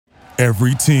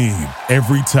Every team,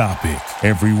 every topic,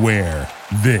 everywhere.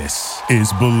 This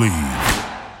is Believe.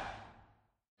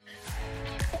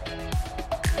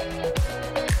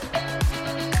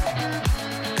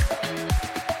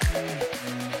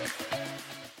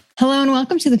 Hello and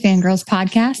welcome to the Fangirls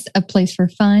Podcast, a place for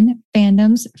fun,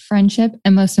 fandoms, friendship,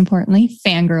 and most importantly,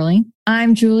 fangirling.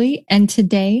 I'm Julie, and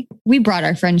today we brought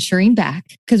our friend Shireen back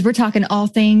because we're talking all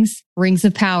things Rings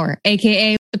of Power,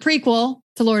 aka the prequel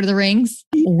to Lord of the Rings.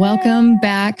 Yeah. Welcome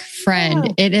back,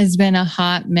 friend. It has been a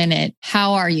hot minute.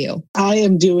 How are you? I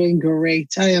am doing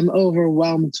great. I am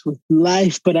overwhelmed with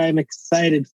life, but I'm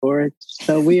excited for it.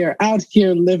 So we are out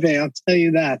here living, I'll tell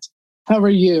you that. How are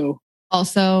you?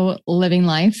 Also living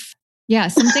life. Yeah,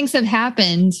 some things have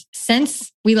happened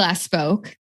since we last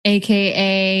spoke,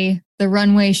 aka the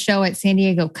runway show at San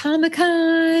Diego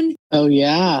Comic-Con. Oh,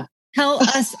 yeah. Tell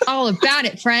us all about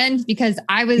it, friend, because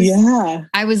I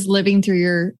was living through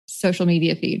your social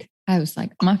media feed. I was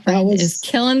like, my friend is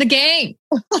killing the game.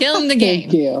 Killing the game.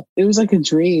 Thank you. It was like a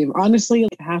dream. Honestly,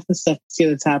 like half the stuff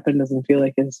that's happened doesn't feel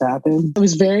like it's happened. It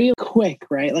was very quick,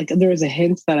 right? Like there was a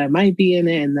hint that I might be in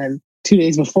it, and then 2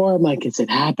 days before, I'm like, is it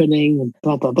happening? And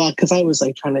blah, blah, blah. Because I was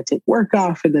like trying to take work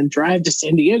off and then drive to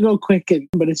San Diego quick.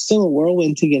 But it's still a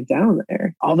whirlwind to get down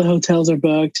there. All the hotels are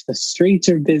booked. The streets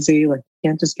are busy. Like,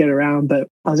 can't just get around. But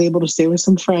I was able to stay with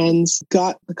some friends.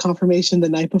 Got the confirmation the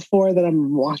night before that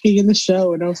I'm walking in the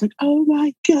show. And I was like, oh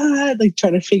my God. Like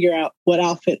trying to figure out what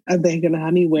outfit are they going to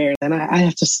have me wear. And I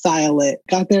have to style it.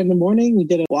 Got there in the morning. We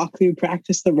did a walkthrough,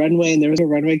 practice the runway. And there was a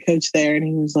runway coach there. And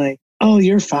he was like, oh,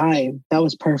 you're fine. That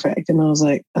was perfect. And I was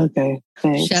like, okay,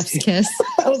 thanks. Chef's kiss.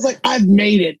 I was like, I've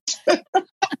made it. I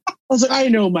was like, I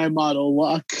know my model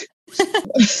luck.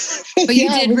 But you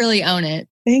did really own it.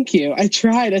 Thank you. I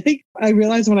tried. I think I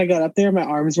realized when I got up there, my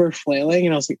arms were flailing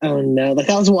and I was like, oh no. Like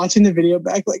I was watching the video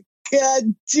back like, God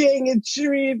dang it,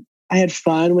 Shereen. I had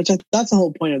fun, that's the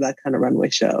whole point of that kind of runway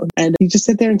show. And you just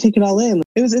sit there and take it all in.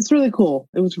 It's really cool.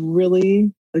 It was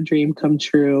really a dream come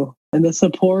true. And the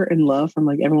support and love from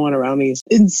like everyone around me is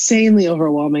insanely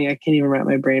overwhelming. I can't even wrap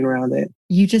my brain around it.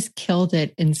 You just killed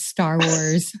it in Star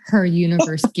Wars, her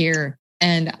universe gear.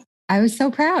 And I was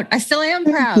so proud. I still am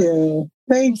proud.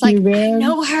 Thank you, man.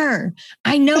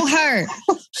 I know her.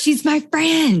 She's my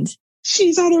friend.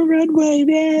 She's on a runway,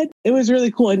 man. It was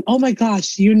really cool. And oh my gosh,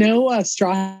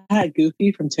 Straw Hat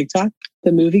Goofy from TikTok,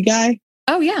 the movie guy?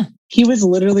 Oh, yeah. He was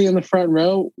literally in the front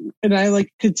row and I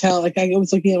like could tell, like I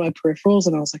was looking at my peripherals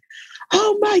and I was like,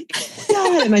 oh my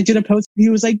God. And I did a post. He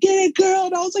was like, get it, girl.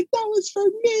 And I was like, that was for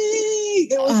me.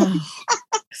 It was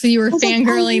so you were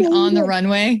fangirling on the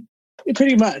runway?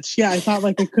 Pretty much. Yeah. I thought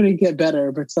like it couldn't get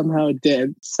better, but somehow it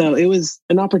did. So it was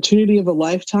an opportunity of a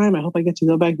lifetime. I hope I get to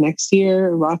go back next year,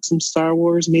 rock some Star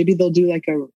Wars. Maybe they'll do like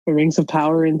a Rings of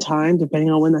Power in time, depending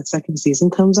on when that second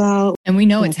season comes out. And we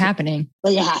know it's happening.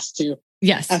 Like it has to.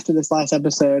 Yes. After this last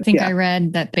episode. I think I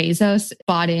read that Bezos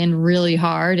bought in really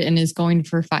hard and is going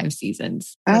for 5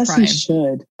 seasons. As he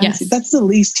should. Yes. That's the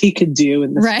least he could do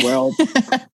in this world.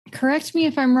 Correct me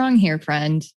if I'm wrong here,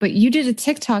 friend, but you did a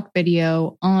TikTok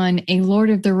video on a Lord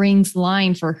of the Rings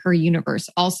line for her universe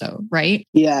also, right?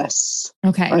 Yes.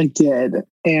 Okay. I did.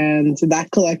 And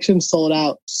that collection sold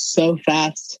out so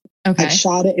fast. Okay. I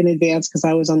shot it in advance because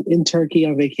I was in Turkey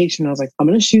on vacation. I was like, I'm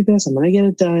going to shoot this. I'm going to get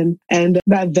it done. And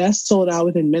that vest sold out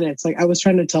within minutes. Like I was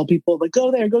trying to tell people like,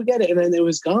 go there, go get it. And then it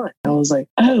was gone. I was like,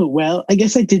 oh, well, I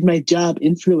guess I did my job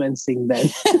influencing then.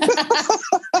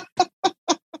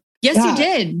 Yes, you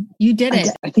did. You did it.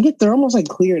 I think they're almost like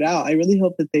cleared out. I really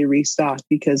hope that they restock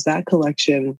because that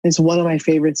collection is one of my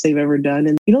favorites they've ever done.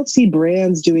 And you don't see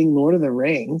brands doing Lord of the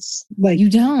Rings. Like you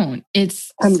don't.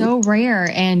 It's so rare.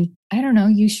 And I don't know,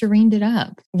 you Shireen'd it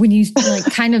up. When you like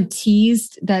kind of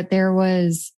teased that there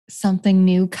was something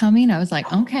new coming, I was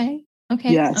like, okay.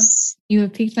 Yes. You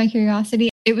have piqued my curiosity.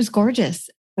 It was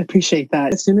gorgeous. I appreciate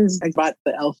that. As soon as I bought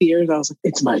the elf ears, I was like,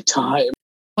 it's my time.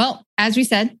 Well, as we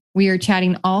said, we are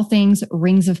chatting all things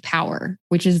Rings of Power,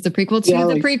 which is the prequel to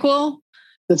the prequel.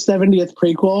 The 70th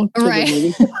prequel to right.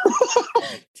 the movie.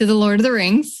 To the Lord of the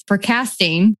Rings for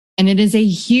casting. And it is a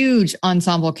huge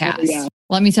ensemble cast. Yeah.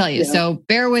 Let me tell you. Yeah. So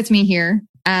bear with me here.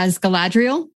 As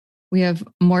Galadriel, we have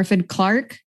Morfydd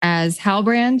Clark. As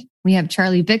Halbrand, we have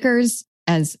Charlie Vickers.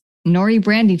 As Nori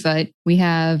Brandyfoot, we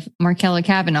have Markella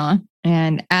Kavanaugh.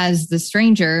 And as the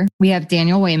Stranger, we have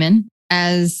Daniel Wayman.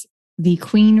 As the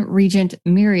Queen Regent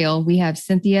Muriel, we have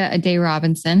Cynthia Ade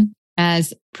Robinson.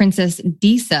 As Princess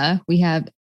Disa, we have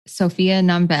Sophia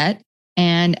Nambet.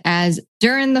 And as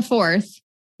Durin the Fourth,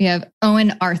 we have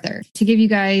Owen Arthur. To give you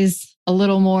guys a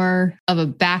little more of a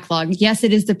backlog, yes,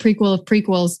 it is the prequel of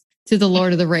prequels to the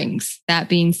Lord of the Rings. That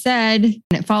being said,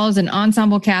 it follows an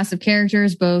ensemble cast of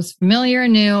characters, both familiar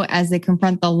and new, as they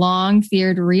confront the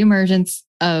long-feared reemergence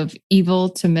of evil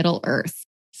to Middle-earth.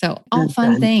 So all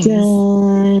fun things.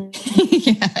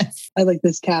 Yes. I like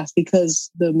this cast because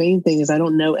the main thing is I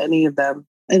don't know any of them.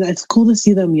 And it's cool to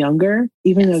see them younger,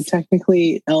 even though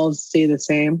technically elves stay the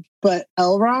same. But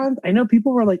Elrond, I know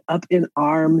people were like up in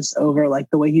arms over like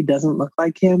the way he doesn't look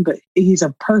like him, but he's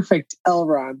a perfect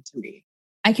Elrond to me.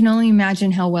 I can only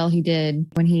imagine how well he did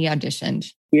when he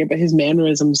auditioned. Weird, but his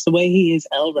mannerisms, the way he is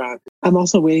Elrond. I'm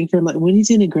also waiting for him, like, when he's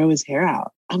going to grow his hair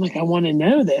out. I'm like, I want to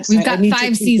know this. We've got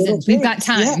 5 seasons. We've got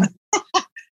time. Yeah.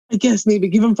 I guess maybe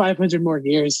give him 500 more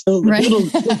years. He'll grow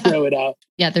it out.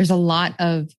 Yeah, there's a lot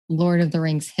of Lord of the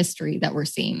Rings history that we're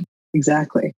seeing.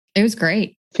 Exactly. It was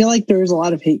great. I feel like there was a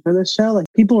lot of hate for this show. Like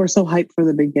people were so hyped for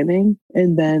the beginning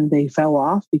and then they fell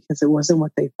off because it wasn't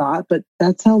what they thought. But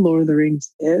that's how Lord of the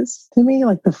Rings is to me.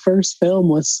 Like the first film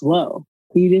was slow.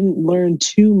 You didn't learn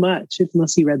too much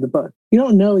unless you read the book. You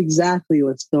don't know exactly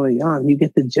what's going on. You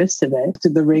get the gist of it.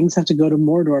 The rings have to go to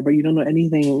Mordor, but you don't know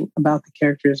anything about the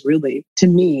characters really. To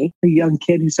me, a young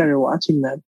kid who started watching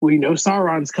them, we know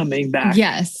Sauron's coming back.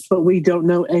 Yes. But we don't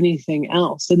know anything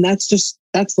else. And that's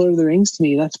Lord of the Rings to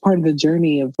me. That's part of the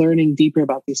journey of learning deeper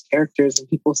about these characters. And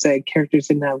people say characters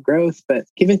didn't have growth, but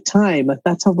give it time.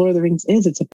 That's how Lord of the Rings is.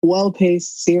 It's a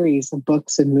well-paced series of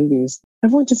books and movies.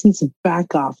 Everyone just needs to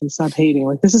back off and stop hating.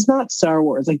 Like, this is not Star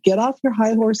Wars. Like, get off your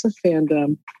high horse of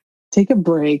fandom. Take a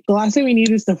break. The last thing we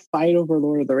need is to fight over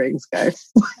Lord of the Rings,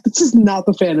 guys. This is not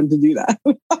the fandom to do that.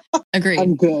 Agreed.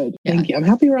 I'm good. Yeah. Thank you. I'm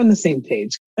happy we're on the same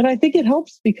page. And I think it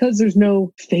helps because there's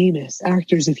no famous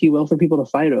actors, if you will, for people to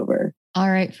fight over. All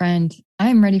right, friend.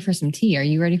 I'm ready for some tea. Are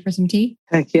you ready for some tea?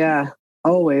 Heck yeah.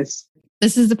 Always.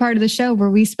 This is the part of the show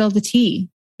where we spill the tea.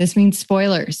 This means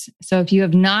spoilers. So if you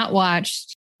have not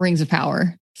watched Rings of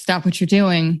Power, stop what you're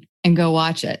doing and go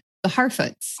watch it. The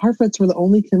Harfoots. Harfoots were the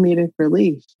only comedic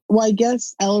relief. Well, I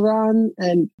guess Elrond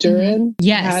and Durin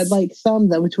had like some,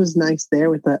 which was nice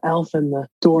there with the elf and the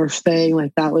dwarf thing.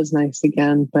 Like that was nice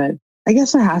again. But I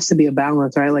guess there has to be a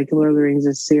balance, right? Like Lord of the Rings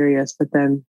is serious, but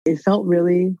then it felt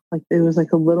really like it was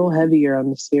like a little heavier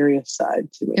on the serious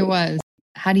side to me. It was.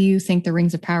 How do you think the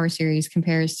Rings of Power series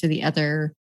compares to the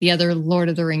other Lord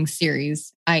of the Rings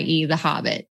series, i.e. The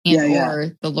Hobbit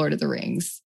or The Lord of the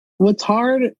Rings? What's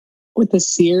hard with the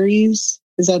series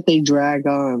is that they drag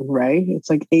on, right? It's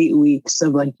like 8 weeks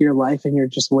of like your life and you're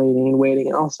just waiting and waiting.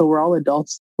 And also we're all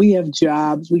adults. We have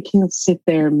jobs. We can't sit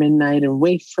there at midnight and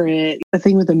wait for it. The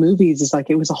thing with the movies is like,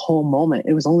 it was a whole moment.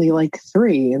 It was only like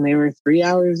 3 and they were 3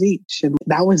 hours each. And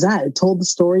that was that. It told the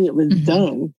story. It was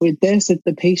done. With this,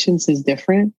 the patience is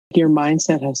different. Your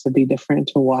mindset has to be different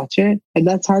to watch it. And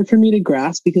that's hard for me to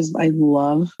grasp because I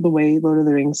love the way Lord of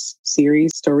the Rings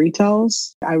series story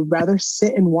tells. I'd rather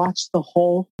sit and watch the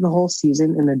whole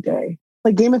season in a day.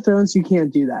 Like Game of Thrones, you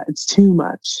can't do that. It's too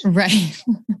much. Right.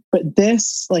 But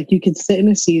this, like you could sit in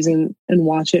a season and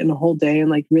watch it in a whole day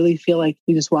and like really feel like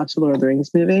you just watched the Lord of the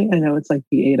Rings movie. I know it's like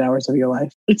the 8 hours of your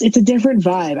life. It's a different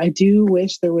vibe. I do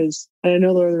wish there was, I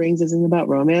know Lord of the Rings isn't about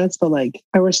romance, but like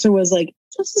I wish there was like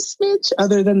just a smidge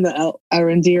other than the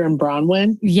Arondir and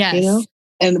Bronwyn. Yes. You know?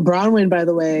 And Bronwyn, by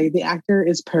the way, the actor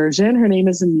is Persian. Her name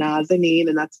is Nazanin,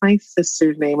 and that's my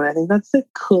sister's name. And I think that's the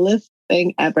coolest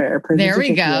thing ever. There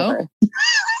we go.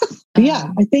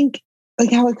 Yeah, I think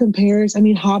like how it compares. I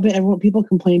mean, Hobbit, people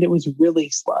complained it was really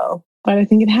slow. But I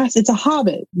think it's a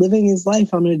hobbit living his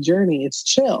life on a journey. It's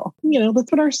chill. You know, let's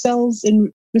put ourselves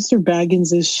in Mr.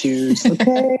 Baggins' shoes,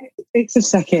 okay? It takes a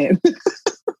second.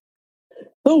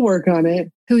 They'll work on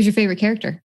it. Who was your favorite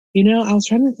character? You know, I was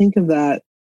trying to think of that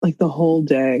like the whole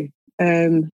day.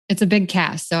 And it's a big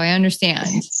cast, so I understand.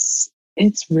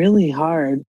 It's really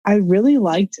hard. I really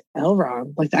liked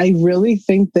Elrond. Like, I really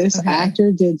think this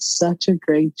actor did such a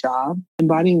great job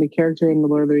embodying the character in the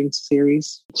Lord of the Rings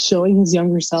series, showing his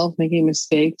younger self, making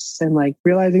mistakes, and like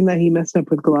realizing that he messed up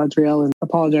with Galadriel and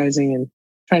apologizing and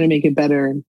trying to make it better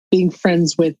and being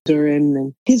friends with Durin.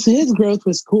 And his growth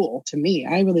was cool to me.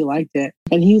 I really liked it.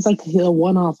 And he's like a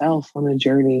one-off elf on a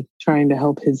journey trying to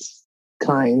help his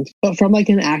kind. But from like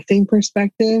an acting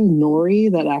perspective,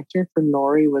 Nori, that actor for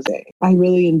Nori, I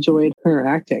really enjoyed her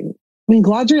acting. I mean,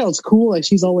 Galadriel's cool, like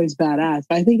she's always badass,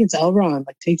 but I think it's Elrond,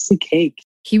 like takes the cake.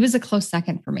 He was a close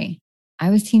second for me.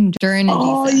 I was team Durin and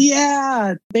Oh Disa.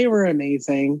 yeah, they were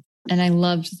amazing. And I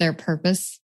loved their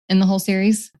purpose in the whole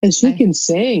series. And she can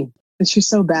sing. And she's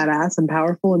so badass and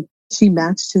powerful, and she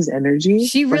matched his energy.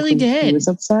 She really did. He was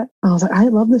upset. I was like, I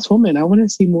love this woman. I want to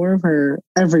see more of her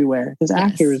everywhere. This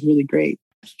actor is really great.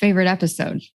 Favorite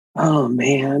episode? Oh,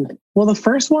 man. Well, the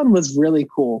first one was really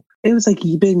cool. It was like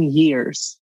been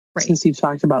years. Right. since you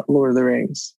talked about Lord of the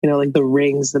Rings, like the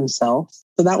rings themselves.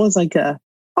 So that was like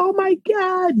oh my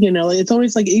God, it's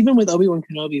always like, even with Obi-Wan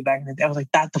Kenobi back in the day, I was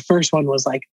like that. The first one was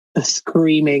like a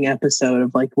screaming episode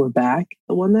of like, we're back.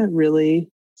 The one that really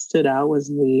stood out was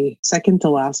the second to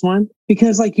last one,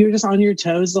 because like you're just on your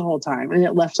toes the whole time, and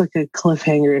it left like a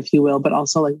cliffhanger, if you will, but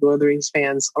also like Lord of the Rings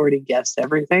fans already guessed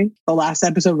everything. The last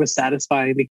episode was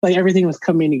satisfying because like everything was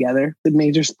coming together. The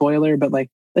major spoiler, but like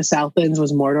the Southlands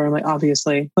was Mordor, like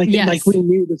obviously, like Yes. like we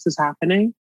knew this was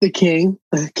happening. The king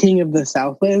of the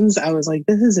Southlands, I was like,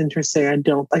 this is interesting.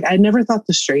 I never thought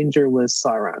the stranger was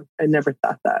Sauron. I never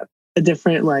thought that. A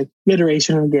different like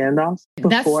iteration of Gandalf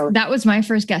before. That was my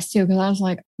first guess too, because I was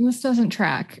like, this doesn't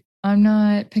track. I'm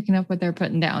not picking up what they're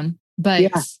putting down.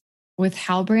 But with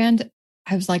Halbrand,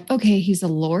 I was like, okay, he's a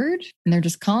lord and they're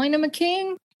just calling him a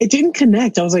king. It didn't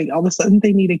connect. I was like, all of a sudden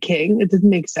they need a king. It didn't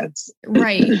make sense.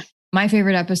 Right. My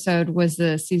favorite episode was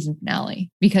the season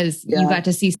finale because you got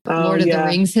to see Lord of the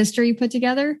Rings history put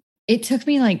together. It took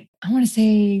me like, I want to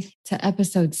say to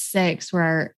episode 6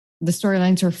 where the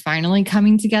storylines were finally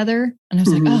coming together. And I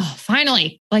was like, oh,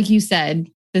 finally. Like you said,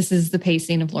 this is the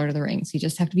pacing of Lord of the Rings. You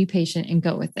just have to be patient and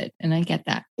go with it. And I get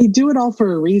that. They do it all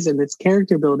for a reason. It's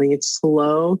character building. It's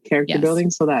slow character building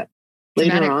so that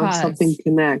later on something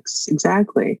connects.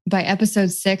 Exactly. By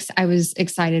episode 6, I was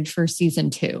excited for season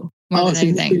 2.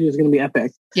 Season 2 is going to be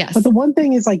epic. Yes. But the one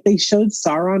thing is like they showed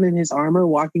Sauron in his armor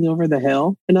walking over the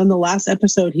hill. And on the last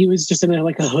episode, he was just in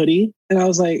like a hoodie. And I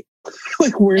was like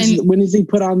when does he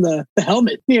put on the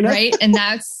helmet? Right. And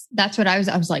that's what I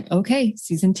was like, okay,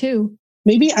 season 2.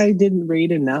 Maybe I didn't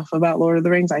read enough about Lord of the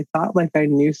Rings. I thought like I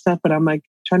knew stuff, but I'm like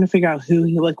trying to figure out who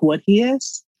he, like what he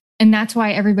is. And that's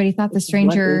why everybody thought the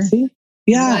stranger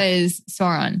was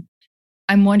Sauron.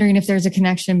 I'm wondering if there's a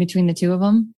connection between the two of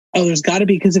them. Oh, there's got to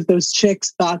be, because if those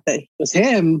chicks thought that it was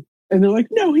him and they're like,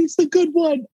 no, he's the good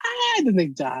one. And then they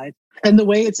died. And the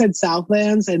way it said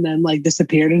Southlands and then like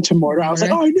disappeared into Mordor, I was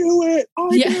like, oh, I knew it. I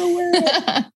knew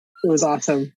it. It was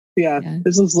awesome. Yeah.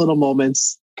 There's those little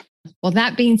moments. Well,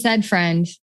 that being said, friend,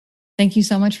 thank you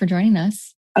so much for joining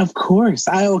us. Of course.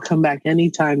 I will come back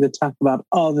anytime to talk about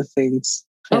all the things.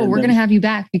 Oh, we're going to have you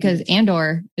back because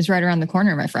Andor is right around the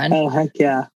corner, my friend. Oh, heck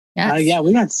yeah. Yes.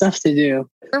 We got stuff to do.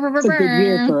 It's a good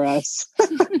year for us.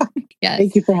 Yes.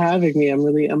 Thank you for having me.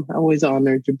 I'm always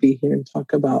honored to be here and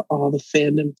talk about all the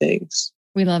fandom things.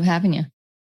 We love having you.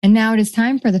 And now it is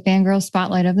time for the Fangirl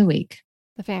Spotlight of the Week.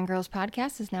 The Fangirls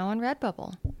podcast is now on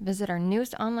Redbubble. Visit our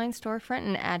newest online storefront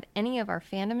and add any of our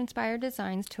fandom-inspired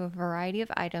designs to a variety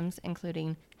of items,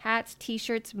 including hats,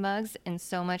 t-shirts, mugs, and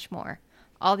so much more.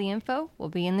 All the info will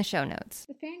be in the show notes.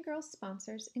 The Fangirls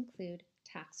sponsors include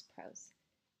Tax Pros,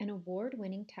 an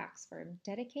award-winning tax firm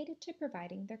dedicated to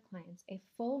providing their clients a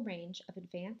full range of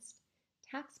advanced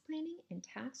tax planning and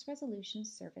tax resolution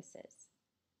services.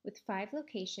 With 5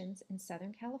 locations in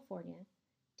Southern California,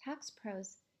 Tax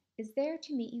Pros is there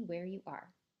to meet you where you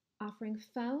are, offering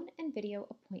phone and video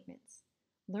appointments.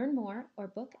 Learn more or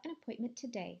book an appointment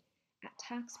today at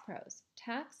Tax Pros,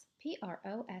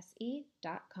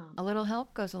 taxprose.com. A little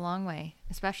help goes a long way,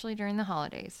 especially during the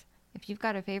holidays. If you've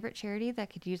got a favorite charity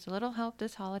that could use a little help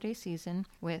this holiday season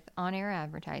with on-air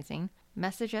advertising,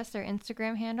 message us their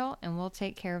Instagram handle and we'll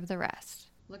take care of the rest.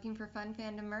 Looking for fun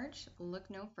fandom merch? Look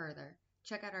no further.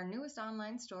 Check out our newest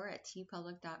online store at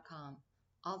tpublic.com.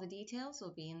 All the details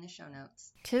will be in the show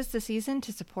notes. 'Tis the season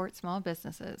to support small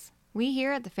businesses. We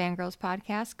here at the Fangirls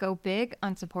Podcast go big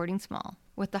on supporting small.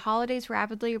 With the holidays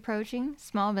rapidly approaching,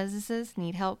 small businesses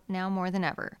need help now more than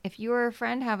ever. If you or a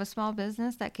friend have a small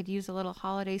business that could use a little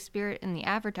holiday spirit in the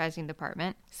advertising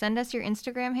department, send us your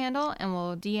Instagram handle and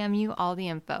we'll DM you all the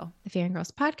info. The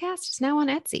Fangirls Podcast is now on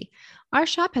Etsy. Our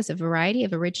shop has a variety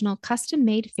of original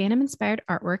custom-made fandom-inspired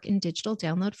artwork in digital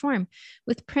download form,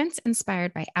 with prints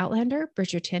inspired by Outlander,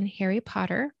 Bridgerton, Harry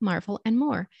Potter, Marvel, and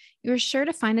more. You are sure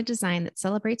to find a design that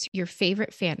celebrates your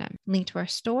favorite fandom. Link to our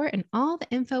store and all the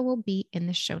info will be in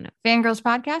the show notes. Fangirls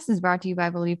Podcast is brought to you by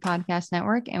Believe Podcast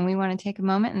Network, and we want to take a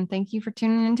moment and thank you for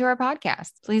tuning into our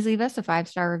podcast. Please leave us a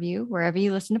 5-star review wherever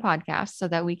you listen to podcasts so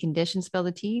that we can dish and spill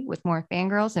the tea with more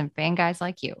fangirls and fan guys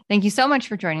like you. Thank you so much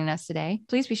for joining us today.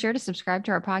 Please be sure to subscribe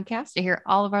to our podcast to hear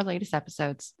all of our latest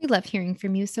episodes. We love hearing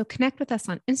from you, so connect with us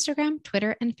on Instagram,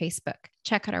 Twitter, and Facebook.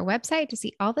 Check out our website to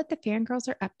see all that the Fangirls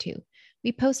are up to.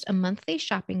 We post a monthly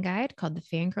shopping guide called The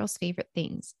Fangirls' Favorite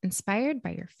Things, inspired by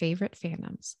your favorite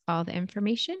fandoms. All the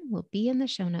information will be in the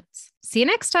show notes. See you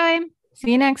next time.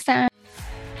 See you next time.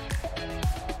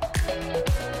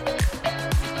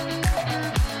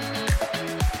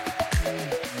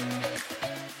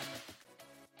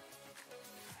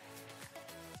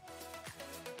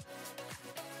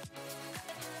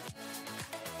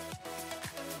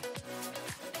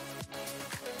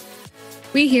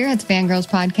 We here at the Fangirls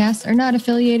Podcast are not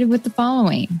affiliated with the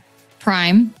following: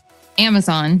 Prime,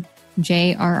 Amazon,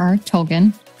 J.R.R.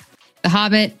 Tolkien, The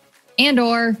Hobbit, and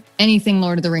or anything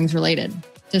Lord of the Rings related.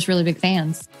 Just really big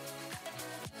fans.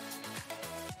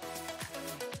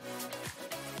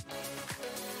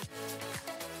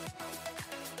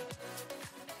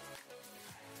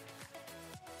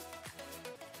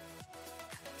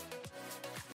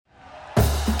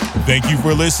 Thank you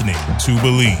for listening to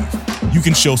Believe. You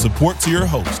can show support to your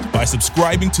host by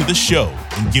subscribing to the show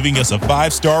and giving us a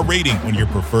 5-star rating on your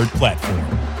preferred platform.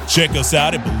 Check us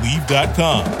out at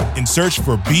Believe.com and search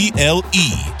for BLEAV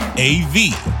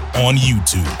on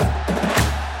YouTube.